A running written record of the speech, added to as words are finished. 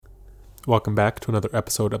Welcome back to another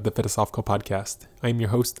episode of the Philosophical Podcast. I am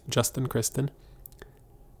your host, Justin Kristen.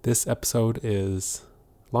 This episode is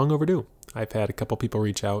long overdue. I've had a couple people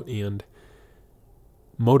reach out and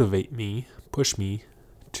motivate me, push me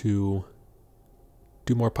to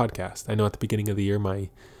do more podcasts. I know at the beginning of the year, one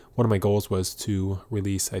of my goals was to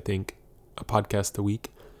release, a podcast a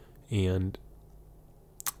week, and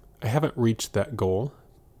I haven't reached that goal,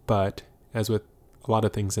 but as with a lot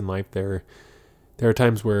of things in life, there are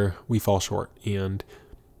times where we fall short, and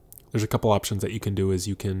there's a couple options that you can do. Is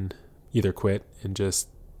you can either quit and just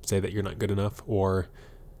say that you're not good enough, or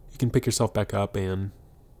you can pick yourself back up and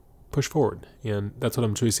push forward. And that's what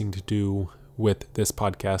I'm choosing to do with this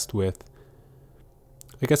podcast, with,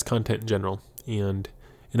 content in general. And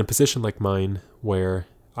in a position like mine, where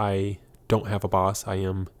I don't have a boss, I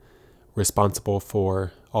am responsible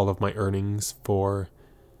for all of my earnings, for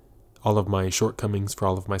all of my shortcomings, for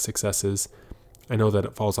all of my successes. I know that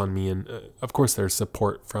it falls on me, and of course there's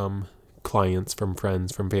support from clients, from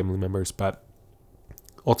friends, from family members, but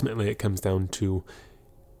ultimately it comes down to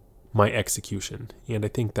my execution. And I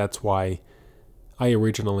think that's why I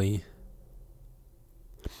originally,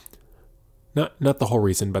 not the whole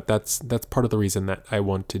reason, but that's part of the reason that I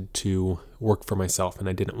wanted to work for myself and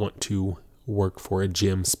I didn't want to work for a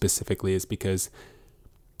gym specifically, is because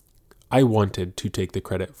I wanted to take the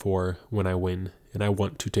credit for when I win, and I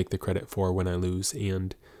want to take the credit for when I lose.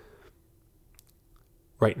 And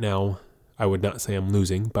right now, I would not say I'm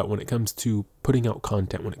losing, but when it comes to putting out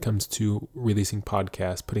content, when it comes to releasing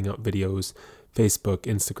podcasts, putting out videos, Facebook,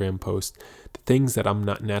 Instagram posts, the things that I'm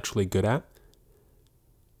not naturally good at,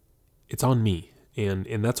 it's on me. And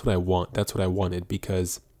that's what I want. That's what I wanted,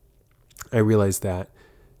 because I realized that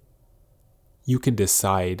you can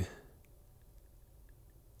decide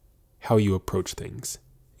how you approach things,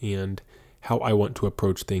 and how I want to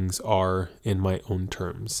approach things are in my own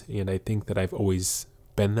terms. And I think that I've always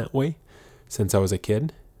been that way since I was a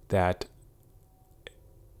kid, that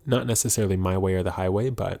not necessarily my way or the highway,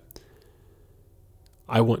 but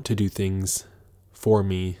I want to do things for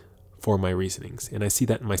me, for my reasonings. And I see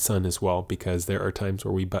that in my son as well, because there are times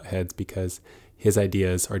where we butt heads because his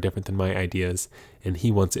ideas are different than my ideas, and he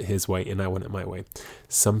wants it his way and I want it my way.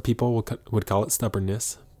 Some people would call it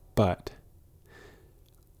stubbornness, but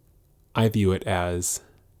I view it as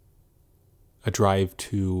a drive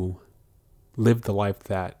to live the life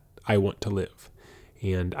that I want to live.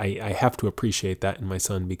 And I have to appreciate that in my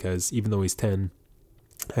son, because even though he's 10,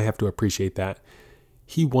 I have to appreciate that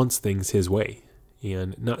he wants things his way.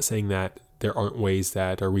 And not saying that there aren't ways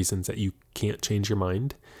that are reasons that you can't change your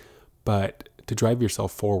mind, but to drive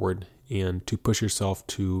yourself forward and to push yourself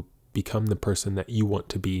to become the person that you want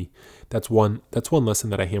to be. That's one lesson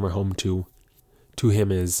that I hammer home to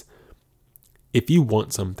him, is if you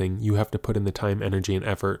want something, you have to put in the time, energy, and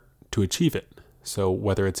effort to achieve it. So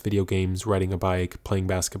whether it's video games, riding a bike, playing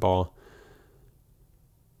basketball,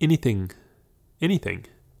 anything,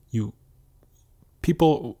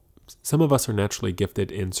 some of us are naturally gifted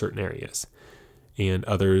in certain areas, and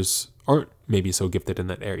others aren't maybe so gifted in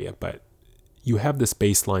that area, but you have this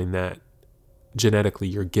baseline that genetically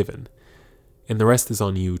you're given, and the rest is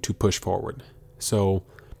on you to push forward. So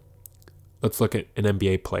let's look at an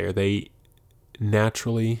NBA player. They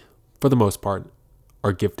naturally, for the most part,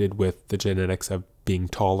 are gifted with the genetics of being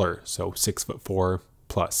taller, so 6'4"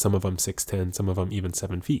 plus, some of them 6'10", some of them even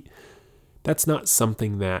 7 feet. That's not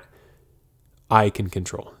something that I can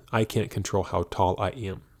control. I can't control how tall I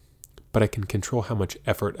am, but I can control how much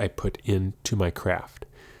effort I put into my craft.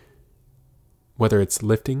 Whether it's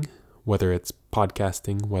lifting, whether it's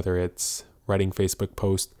podcasting, whether it's writing Facebook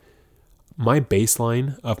posts, my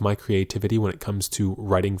baseline of my creativity when it comes to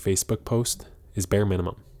writing Facebook posts is bare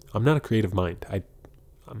minimum. I'm not a creative mind.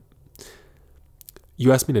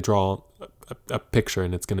 You ask me to draw a picture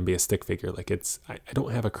and it's going to be a stick figure. I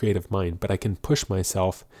don't have a creative mind, but I can push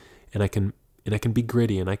myself, and I can be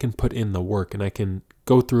gritty, and I can put in the work, and I can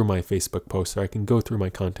go through my Facebook posts, or I can go through my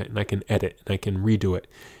content, and I can edit, and I can redo it,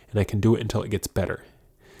 and I can do it until it gets better.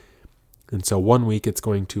 And so one week or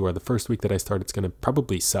the first week that I start, it's going to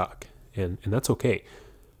probably suck, and that's okay.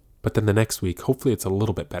 But then the next week, hopefully it's a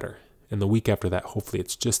little bit better. And the week after that, hopefully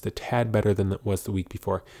it's just a tad better than it was the week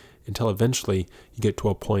before, until eventually I get to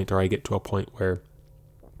a point where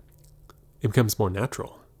it becomes more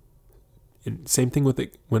natural. And same thing with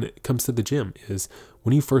it when it comes to the gym, is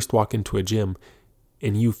when you first walk into a gym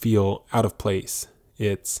and you feel out of place,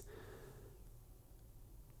 it's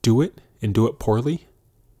do it and do it poorly,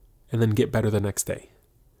 and then get better the next day.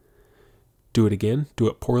 Do it again, do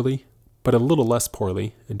it poorly, but a little less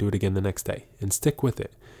poorly, and do it again the next day, and stick with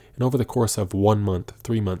it. And over the course of 1 month,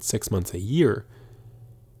 3 months, 6 months, a year,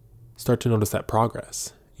 start to notice that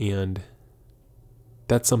progress. And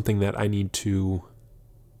that's something that I need to,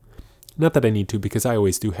 not that I need to, because I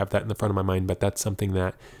always do have that in the front of my mind, but that's something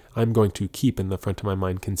that I'm going to keep in the front of my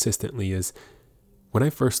mind consistently is when I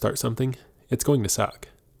first start something, it's going to suck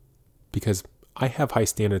because I have high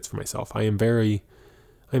standards for myself. I'm very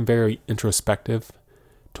introspective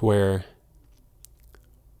to where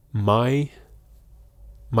my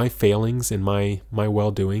failings and my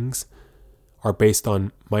well-doings are based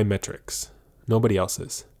on my metrics, nobody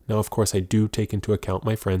else's. Now, of course, I do take into account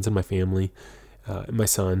my friends and my family, and my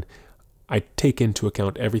son. I take into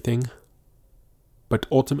account everything, but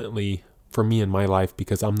ultimately, for me in my life,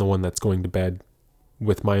 because I'm the one that's going to bed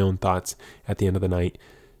with my own thoughts at the end of the night,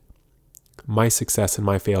 my success and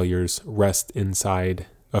my failures rest inside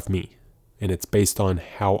of me, and it's based on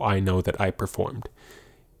how I know that I performed.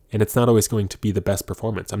 And it's not always going to be the best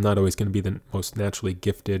performance. I'm not always going to be the most naturally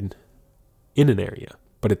gifted in an area,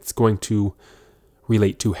 but it's going to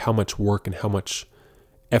relate to how much work and how much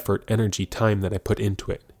effort, energy, time that I put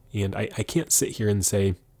into it. And I can't sit here and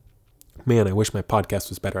say, man, I wish my podcast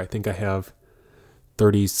was better. I think I have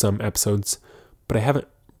 30 some episodes, but I haven't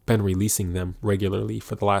been releasing them regularly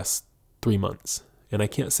for the last 3 months. And I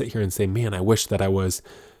can't sit here and say, man, I wish that I was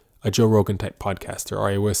a Joe Rogan type podcaster, or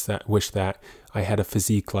I wish that I had a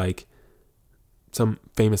physique like some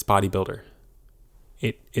famous bodybuilder.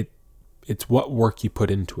 It's what work you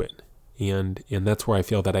put into it. And that's where I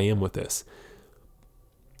feel that I am with this.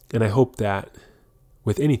 And I hope that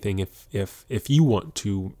with anything, if you want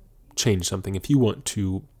to change something, if you want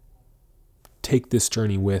to take this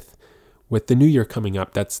journey with the new year coming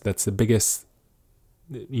up, that's the biggest,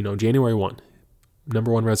 January 1.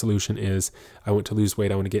 Number one resolution is I want to lose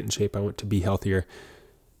weight. I want to get in shape. I want to be healthier.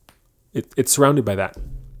 It's surrounded by that.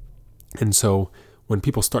 And so when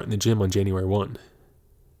people start in the gym on January 1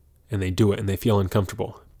 and they do it and they feel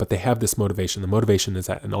uncomfortable, but they have this motivation, the motivation is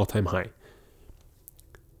at an all-time high.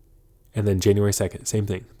 And then January 2nd, same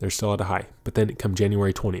thing. They're still at a high. But then it comes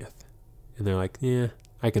January 20th and they're like, yeah,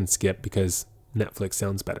 I can skip because Netflix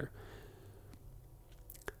sounds better.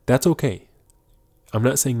 That's okay. I'm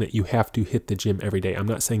not saying that you have to hit the gym every day. I'm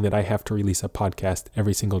not saying that I have to release a podcast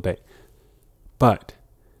every single day. But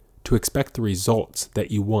to expect the results that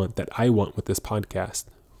you want, that I want with this podcast,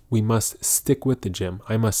 we must stick with the gym.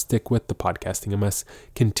 I must stick with the podcasting. I must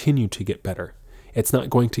continue to get better. It's not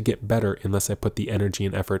going to get better unless I put the energy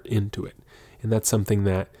and effort into it. And that's something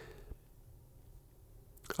that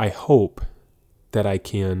I hope that I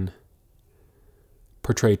can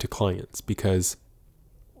portray to clients, because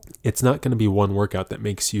it's not going to be one workout that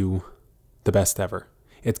makes you the best ever.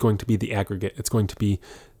 It's going to be the aggregate. It's going to be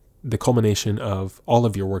the culmination of all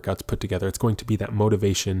of your workouts put together. It's going to be that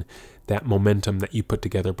motivation, that momentum that you put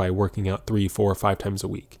together by working out 3, 4, 5 times a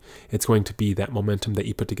week. It's going to be that momentum that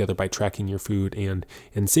you put together by tracking your food and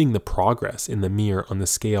seeing the progress in the mirror, on the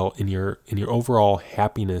scale, in your overall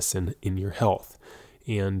happiness and in your health.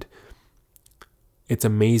 And it's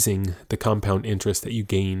amazing the compound interest that you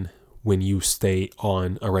gain when you stay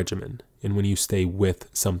on a regimen and when you stay with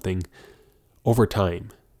something over time.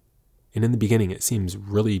 And in the beginning, it seems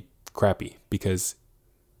really crappy because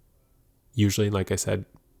usually, like I said,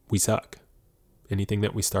 we suck. Anything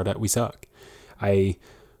that we start at, we suck. I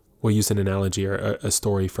will use an analogy or a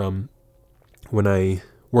story from when I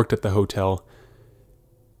worked at the hotel.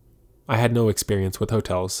 I had no experience with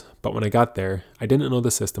hotels, but when I got there, I didn't know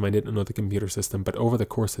the system. I didn't know the computer system, but over the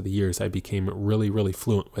course of the years, I became really, really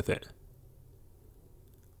fluent with it.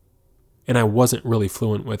 And I wasn't really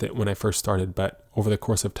fluent with it when I first started, but over the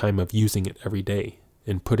course of time of using it every day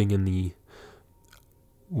and putting in the,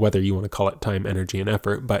 whether you want to call it time, energy, and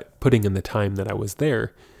effort, but putting in the time that I was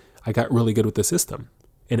there, I got really good with the system.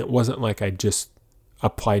 And it wasn't like I just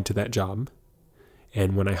applied to that job.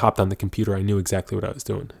 And when I hopped on the computer, I knew exactly what I was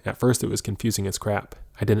doing. At first, it was confusing as crap.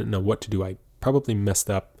 I didn't know what to do. I probably messed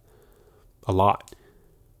up a lot.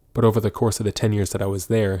 But over the course of the 10 years that I was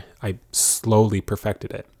there, I slowly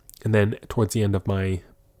perfected it. And then towards the end of my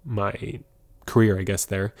career, I guess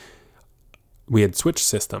there, we had switched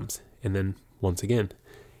systems. And then once again,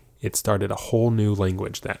 it started a whole new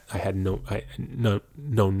language that I had know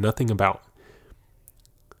nothing about.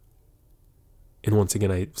 And once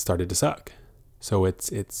again, I started to suck. So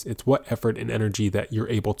it's what effort and energy that you're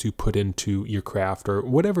able to put into your craft or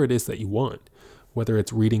whatever it is that you want, whether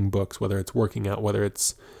it's reading books, whether it's working out, whether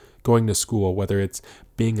it's going to school, whether it's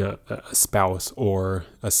being a spouse or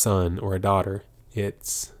a son or a daughter.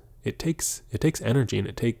 It takes energy, and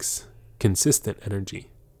it takes consistent energy.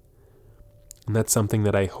 And that's something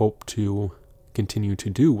that I hope to continue to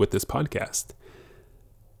do with this podcast,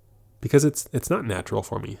 because it's not natural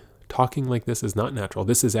for me Talking like this is not natural.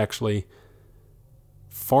 This is actually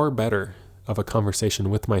far better of a conversation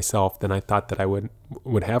with myself than I thought that I would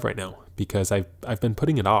have right now, because I've been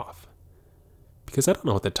putting it off because I don't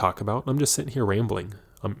know what to talk about. I'm just sitting here rambling.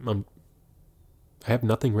 I have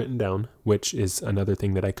nothing written down, which is another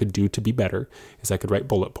thing that I could do to be better, is I could write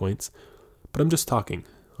bullet points, but I'm just talking.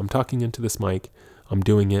 I'm talking into this mic. I'm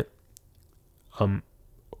doing it. I'm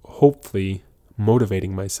hopefully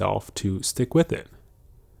motivating myself to stick with it.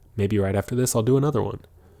 Maybe right after this, I'll do another one,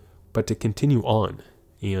 but to continue on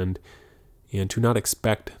and to not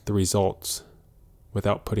expect the results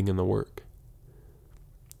without putting in the work.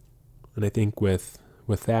 And I think with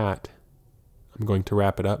that, I'm going to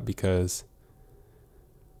wrap it up because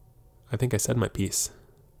I think I said my piece.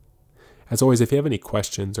 As always, if you have any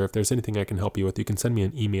questions or if there's anything I can help you with, you can send me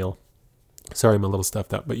an email. Sorry, I'm a little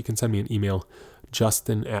stuffed up, but you can send me an email,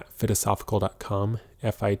 justin@philosophical.com,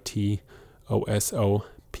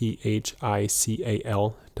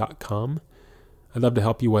 FITOSOPHICAL.com. I'd love to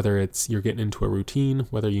help you, whether it's you're getting into a routine,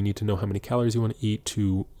 whether you need to know how many calories you want to eat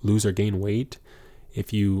to lose or gain weight.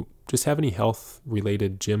 If you just have any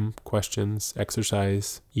health-related gym questions,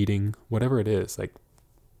 exercise, eating, whatever it is, like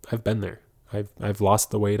I've been there. I've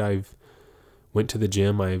lost the weight. I've went to the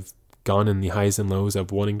gym. I've gone in the highs and lows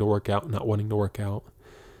of wanting to work out, not wanting to work out,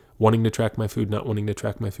 wanting to track my food, not wanting to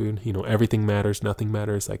track my food. Everything matters, nothing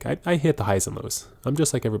matters. Like I hit the highs and lows. I'm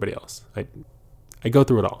just like everybody else. I go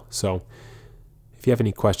through it all. So if you have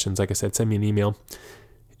any questions, like I said, send me an email.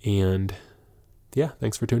 And yeah,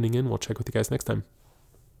 thanks for tuning in. We'll check with you guys next time.